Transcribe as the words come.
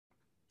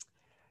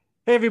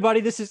Hey everybody,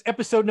 this is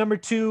episode number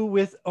 2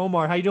 with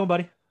Omar. How you doing,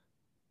 buddy?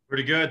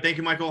 Pretty good. Thank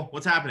you, Michael.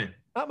 What's happening?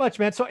 Not much,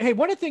 man. So, hey,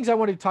 one of the things I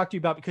wanted to talk to you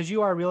about because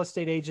you are a real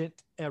estate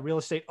agent, a real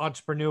estate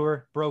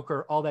entrepreneur,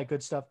 broker, all that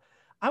good stuff.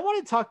 I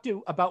want to talk to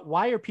you about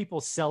why are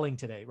people selling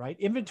today, right?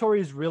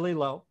 Inventory is really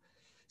low.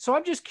 So,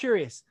 I'm just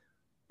curious.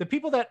 The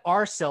people that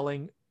are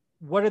selling,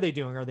 what are they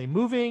doing? Are they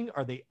moving?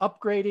 Are they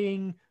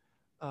upgrading?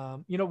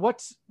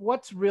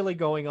 What's really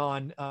going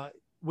on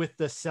with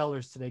the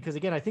sellers today? Because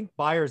again, I think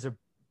buyers are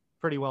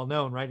pretty well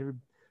known, right?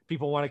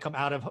 People want to come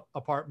out of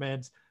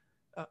apartments,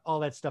 all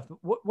that stuff.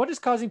 What is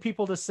causing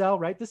people to sell,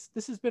 right? This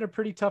has been a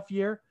pretty tough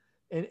year,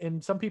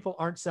 and some people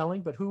aren't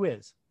selling, but who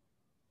is?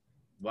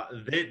 Well,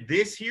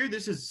 this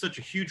is such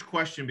a huge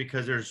question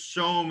because there's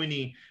so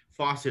many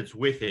faucets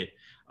with it.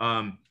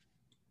 Um,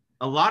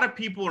 a lot of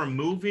people are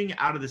moving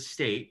out of the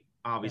state,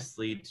 Yeah.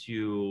 obviously,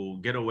 to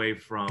get away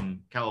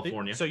from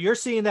California. So you're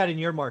seeing that in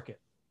your market.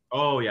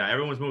 Oh yeah,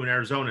 everyone's moving to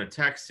Arizona,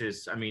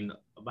 Texas. I mean,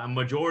 a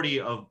majority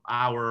of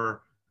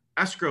our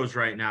escrows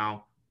right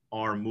now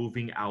are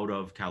moving out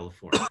of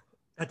California,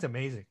 That's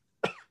amazing.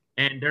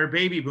 and they're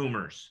baby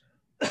boomers.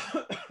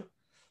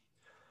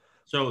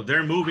 So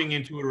they're moving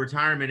into a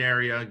retirement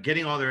area,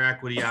 getting all their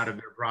equity out of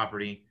their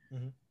property.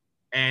 Mhm.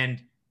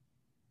 And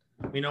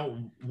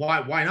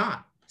why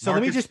not? So let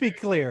me Markets, just be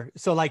clear.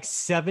 So like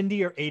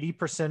 70 or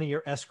 80% of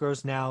your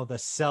escrows now, the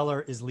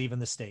seller is leaving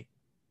the state.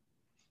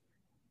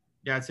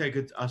 yeah, I'd say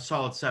a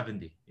solid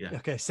 70. Yeah.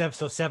 Okay, so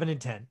 7 and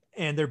 10,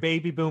 and they're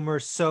baby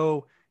boomers.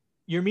 So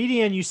your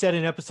median, you said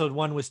in episode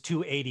 1 was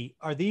 280.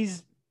 Are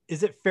these?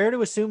 Is it fair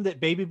to assume that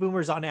baby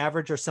boomers on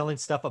average are selling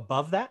stuff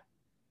above that?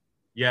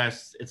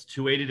 Yes, it's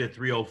 280 to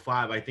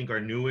 305. I think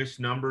our newest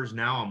numbers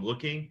now I'm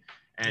looking,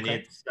 and Okay.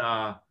 it's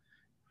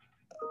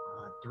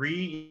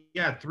three,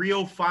 yeah,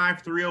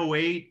 305,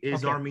 308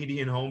 is Okay. our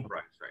median home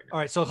price right All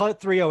now. right, so call it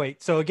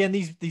 308. So again,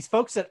 these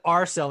folks that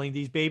are selling,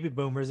 these baby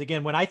boomers,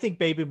 again, when I think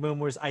baby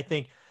boomers, I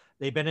think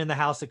they've been in the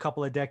house a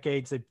couple of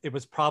decades. It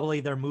was probably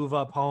their move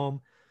up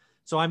home.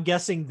 So I'm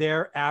guessing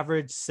their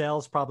average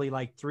sales probably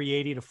like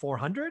 380 to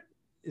 400.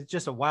 It's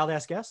just a wild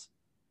ass guess.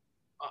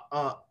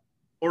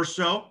 Or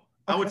so.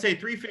 I would Okay. say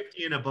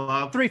 350 and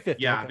above.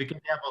 350. Yeah, Okay.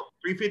 because they have a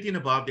 350 and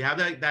above. They have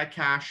that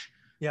cash.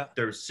 Yeah.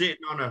 They're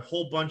sitting on a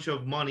whole bunch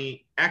of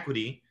money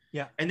equity,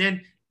 Yeah. and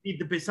then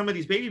some of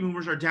these baby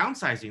boomers are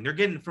downsizing. They're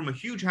getting from a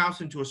huge house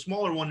into a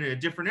smaller one in a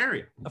different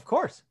area. Of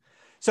course.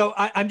 So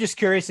I'm just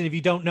curious, and if you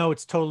don't know,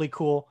 it's totally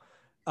cool.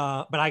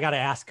 But I got to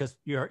ask because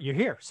you're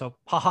here. So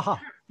ha ha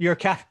ha. You're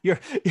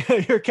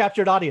a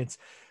captured audience.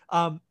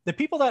 The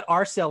people that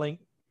are selling,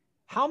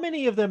 how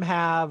many of them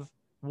have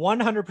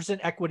 100%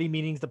 equity,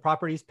 meaning the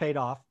property is paid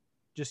off?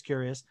 Just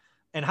curious.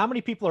 And how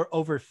many people are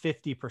over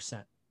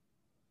 50%?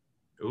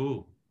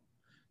 Ooh,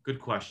 good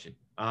question.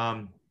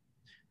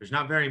 There's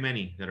not very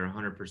many that are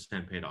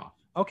 100% paid off.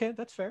 Okay,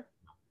 that's fair.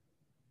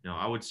 No,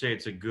 I would say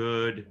it's a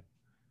good.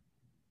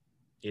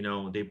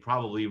 They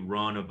probably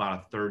run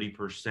about a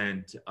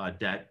 30%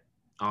 debt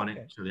on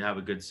Okay. it, so they have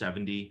a good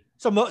 70.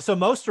 So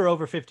most are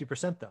over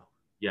 50% though.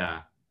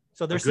 Yeah,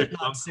 So a they're good sitting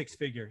on chunk. six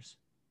figures.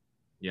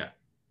 Yeah.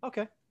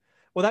 Okay.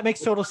 Well, that makes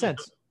total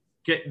sense.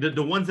 Okay,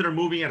 the ones that are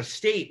moving out of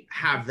state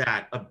have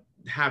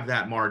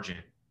that margin.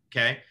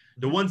 Okay,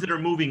 the Mhm. ones that are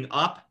moving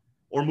up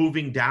or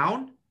moving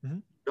down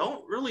Mhm.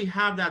 don't really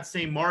have that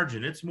same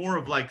margin. It's more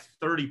of like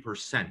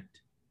 30%.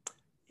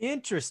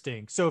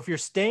 Interesting. So if you're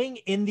staying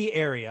in the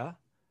area,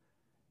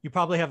 you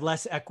probably have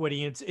less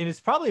equity. And it's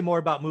probably more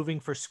about moving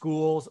for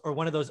schools or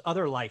one of those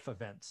other life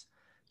events.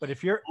 But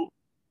if you're, Go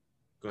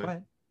go ahead.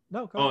 ahead.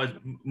 No, go Oh, ahead.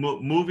 it's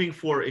moving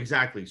for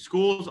exactly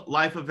schools,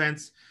 life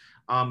events,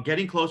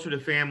 getting closer to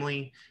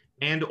family,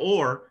 and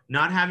or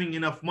not having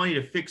enough money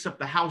to fix up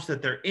the house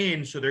that they're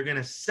in, so they're going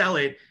to sell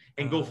it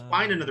and go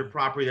find another Uh,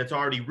 property that's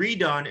already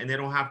redone, and they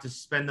don't have to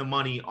spend the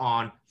money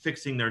on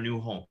fixing their new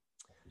home.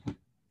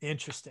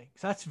 Interesting.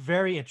 So that's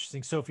very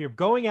interesting. So if you're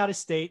going out of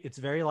state, it's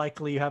very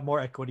likely you have more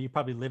equity. You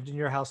probably lived in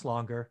your house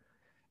longer,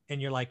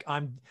 and you're like,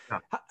 Yeah.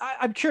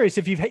 I'm curious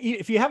if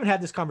you haven't had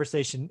this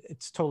conversation,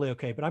 it's totally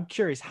okay. But I'm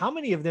curious, how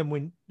many of them,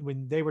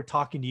 when they were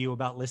talking to you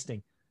about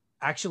listing,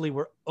 actually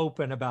were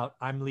open about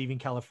I'm leaving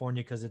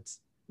California because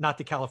it's not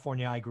the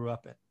California I grew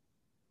up in.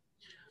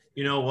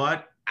 You know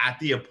what? At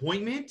the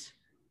appointment,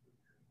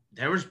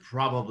 there was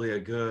probably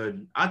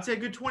I'd say a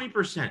good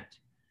 20%.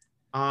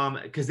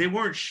 Because they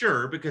weren't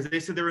sure because they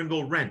said they were going to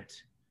go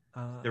rent.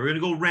 Uh, They were going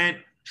to go rent,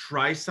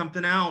 try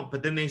something out.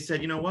 But then they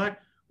said, you know what?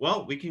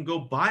 Well, we can go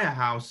buy a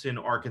house in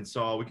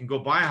Arkansas. We can go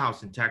buy a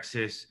house in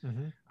Texas.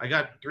 mhm. I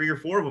got 3 or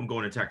 4 of them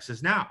going to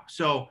Texas now.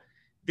 So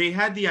they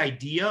had the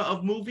idea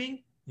of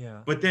moving,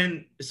 Yeah. but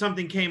then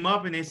something came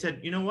up and they said,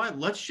 you know what?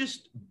 Let's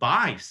just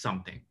buy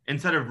something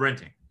instead of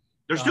renting.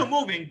 They're Got still it.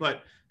 moving,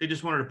 but they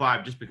just wanted to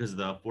buy just because of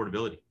the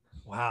affordability.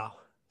 Wow.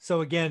 So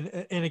again,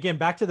 and again,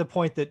 back to the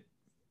point that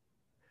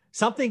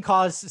something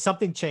caused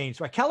something changed.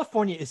 Right?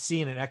 California is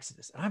seeing an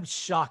exodus, and I'm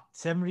shocked.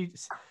 70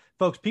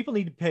 folks, people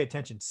need to pay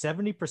attention.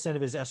 70%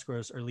 of his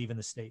escrows are leaving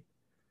the state.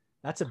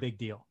 That's a big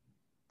deal.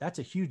 That's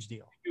a huge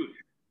deal. Huge,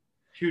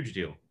 huge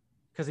deal.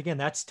 Because again,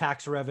 that's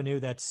tax revenue,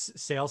 that's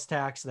sales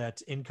tax,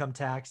 that's income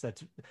tax.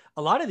 That's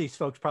a lot of these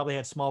folks probably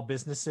had small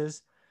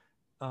businesses.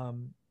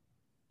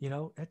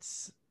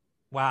 It's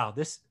wow.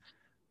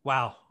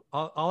 Wow.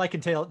 All I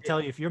can tell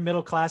you, if you're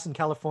middle class in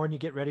California,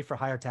 get ready for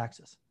higher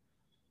taxes.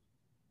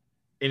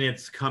 And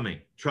it's coming.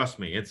 Trust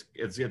me,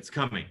 it's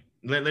coming.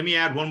 Let me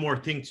add one more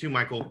thing too,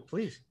 Michael.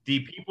 Please. The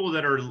people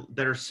that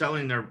are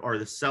selling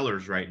the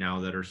sellers right now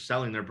that are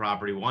selling their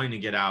property, wanting to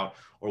get out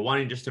or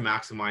wanting just to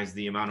maximize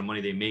the amount of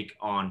money they make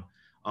on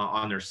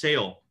their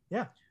sale.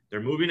 Yeah. They're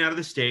moving out of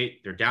the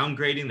state. They're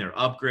downgrading. They're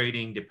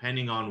upgrading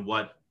depending on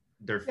what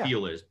their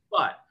feel is.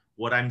 But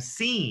what I'm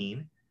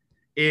seeing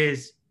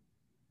is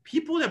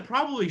people that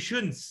probably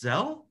shouldn't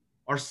sell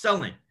are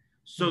selling.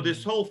 So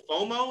this whole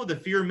FOMO, the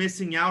fear of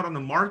missing out on the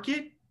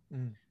market,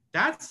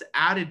 that's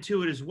added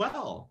to it as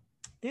well.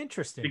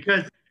 Interesting.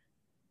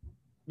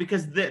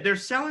 Because they're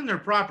selling their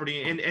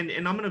property,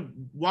 and I'm going to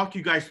walk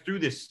you guys through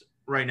this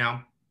right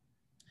now.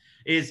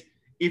 Is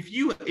if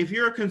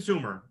you're a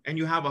consumer and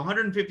you have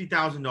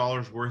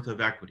 $150,000 worth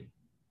of equity,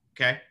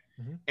 okay,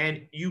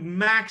 and you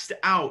maxed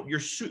out, you're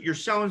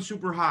selling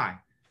super high.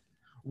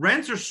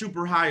 Rents are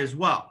super high as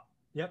well.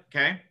 Yep.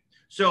 Okay.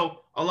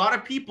 So a lot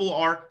of people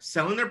are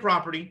selling their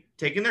property,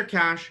 taking their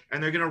cash,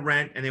 and they're going to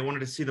rent, and they wanted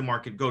to see the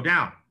market go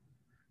down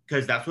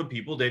because that's what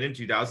people did in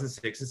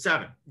 2006 and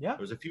 7. Yeah.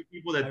 There was a few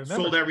people that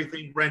sold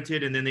everything,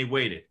 rented, and then they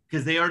waited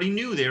because they already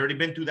knew they already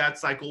been through that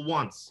cycle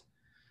once.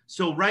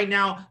 So right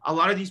now, a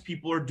lot of these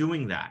people are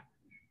doing that.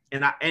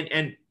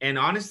 And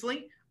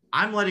honestly,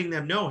 I'm letting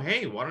them know,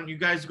 hey, why don't you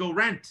guys go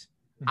rent?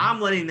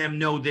 I'm letting them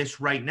know this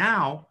right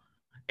now.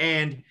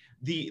 And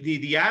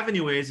the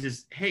avenue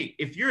is, hey,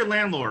 if you're a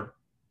landlord,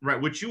 right,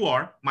 which you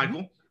are,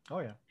 Michael. Oh,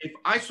 yeah. If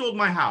I sold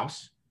my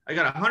house, I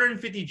got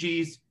 150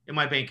 G's in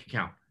my bank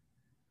account,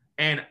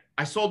 and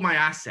I sold my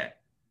asset.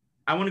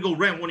 I want to go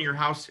rent one of your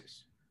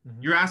houses.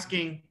 You're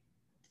asking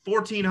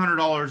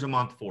 $1,400 a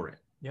month for it.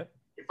 Yep.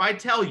 If I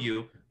tell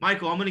you,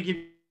 Michael, I'm going to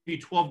give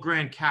you 12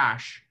 grand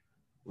cash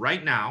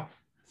right now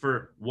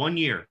for 1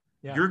 year,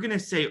 you're going to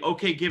say,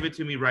 okay, give it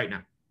to me right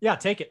now. Yeah,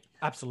 take it.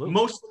 Absolutely.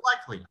 Most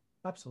likely.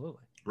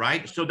 Absolutely.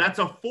 Right? So that's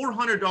a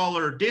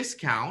 $400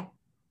 discount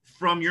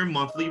from your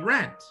monthly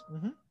rent,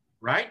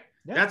 right?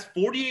 Yeah. That's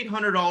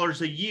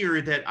 $4,800 a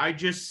year that I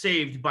just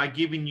saved by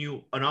giving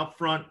you an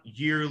upfront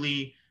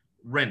yearly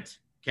rent.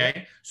 Okay.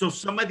 Yeah. So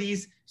some of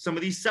these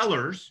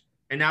sellers,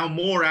 and now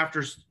more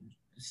after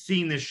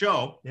seeing this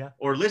show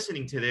or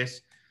listening to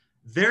this,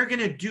 they're going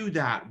to do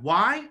that.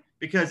 Why?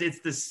 Because it's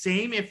the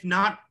same, if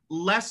not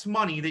less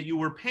money that you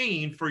were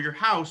paying for your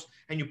house,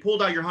 and you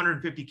pulled out your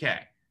 150K.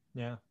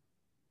 Yeah.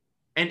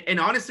 And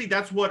honestly,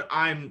 that's what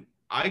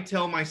I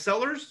tell my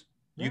sellers.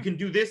 You can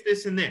do this,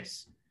 this, and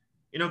this,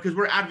 because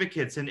we're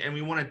advocates and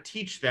we want to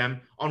teach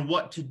them on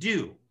what to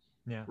do,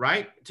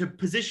 right? To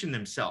position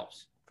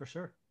themselves. For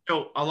sure.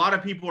 So a lot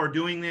of people are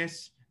doing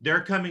this.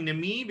 They're coming to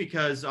me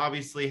because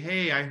obviously,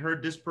 hey, I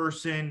heard this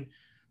person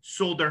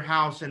sold their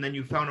house and then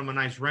you found them a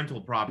nice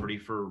rental property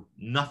for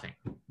nothing.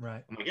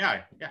 Right. I'm like,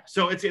 yeah.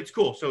 So it's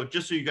cool. So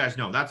just so you guys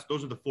know,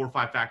 those are the 4 or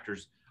 5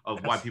 factors of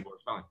why people are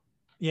selling.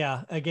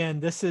 Yeah. Again,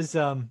 this is,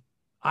 I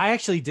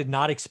actually did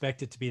not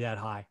expect it to be that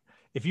high.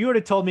 If you would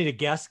have told me to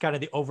guess kind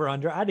of the over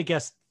under, I'd have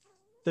guessed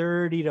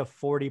 30 to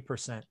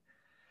 40%.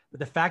 But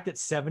the fact that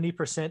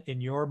 70% in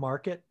your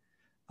market,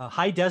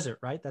 high desert,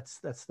 right? That's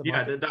the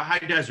market. The high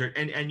desert.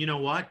 And you know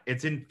what?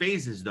 It's in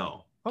phases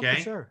though. Okay. Oh,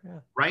 for sure. Yeah.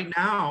 Right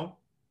now,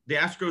 the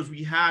escrows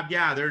we have,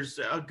 there's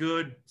a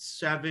good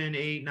 7,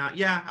 8, 9.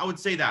 Yeah, I would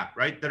say that,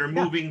 right? That are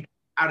moving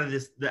out of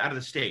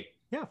the state.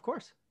 Yeah, of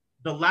course.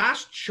 The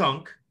last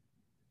chunk,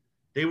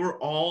 they were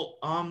all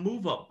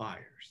move up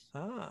buyers.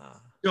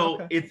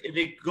 So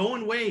they go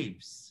in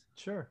waves.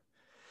 Sure.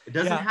 It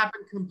doesn't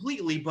happen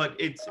completely, but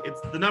it's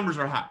the numbers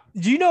are high.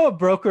 Do you know a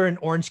broker in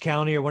Orange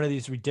County or one of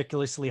these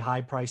ridiculously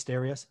high priced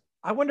areas?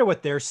 I wonder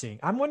what they're seeing.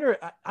 I wonder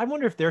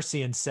if they're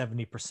seeing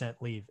 70%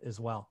 leave as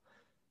well,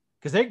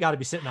 because they've got to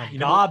be sitting on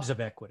knobs of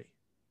equity.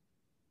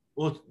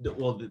 Well,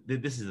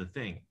 this is the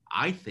thing.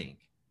 I think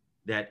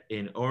that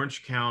in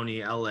Orange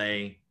County,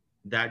 LA,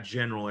 that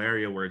general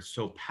area where it's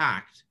so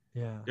packed,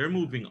 they're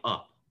moving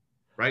up.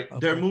 Right. Okay.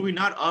 They're moving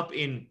not up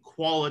in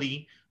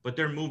quality, but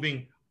they're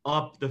moving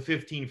up the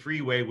 15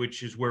 freeway,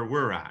 which is where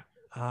we're at.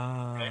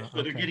 Okay?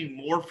 So they're getting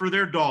more for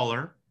their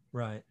dollar.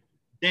 Right.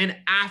 Then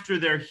after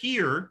they're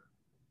here,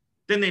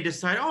 then they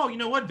decide, oh, you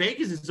know what?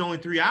 Vegas is only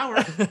 3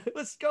 hours.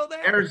 Let's go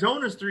there.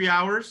 Arizona's 3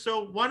 hours.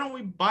 So why don't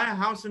we buy a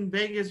house in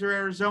Vegas or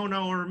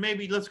Arizona, or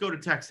maybe let's go to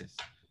Texas?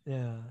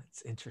 Yeah,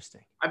 it's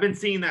interesting. I've been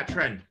seeing that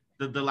trend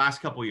the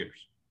last couple of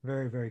years.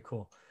 Very, very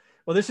cool.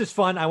 Well, this is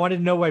fun. I wanted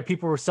to know why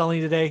people were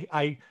selling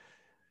today.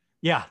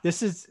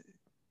 This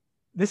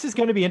is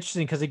going to be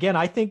interesting because, again,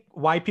 I think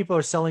why people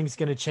are selling is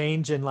going to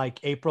change in like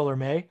April or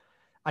May.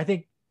 I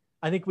think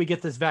we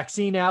get this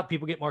vaccine out,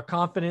 people get more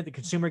confident, the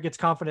consumer gets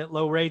confident,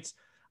 low rates.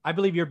 I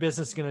believe your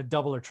business is going to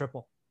double or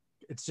triple.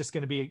 It's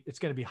going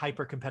to be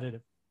hyper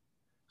competitive.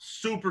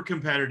 Super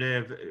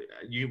competitive.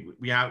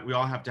 We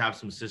all have to have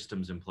some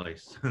systems in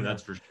place.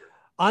 That's for sure.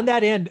 On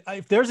that end,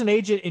 if there's an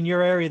agent in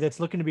your area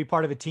that's looking to be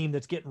part of a team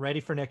that's getting ready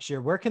for next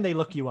year, where can they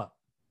look you up?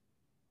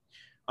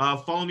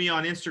 Follow me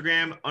on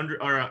Instagram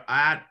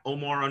at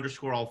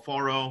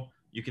Omar_Alfaro.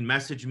 You can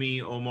message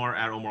me, Omar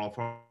at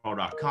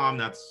OmarAlfaro.com.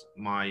 That's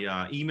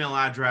my email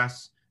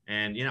address.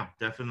 And,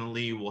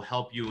 definitely will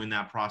help you in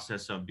that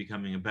process of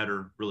becoming a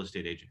better real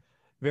estate agent.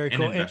 Very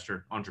cool. And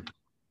investor, entrepreneur.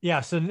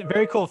 Yeah. So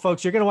very cool,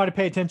 folks. You're going to want to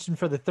pay attention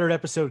for the third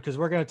episode because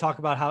we're going to talk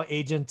about how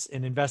agents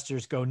and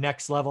investors go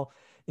next level.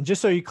 And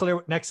just so you clear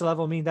what next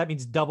level means, that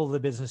means double the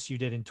business you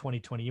did in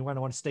 2020. You want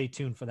to stay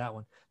tuned for that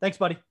one. Thanks,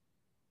 buddy.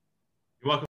 You're welcome.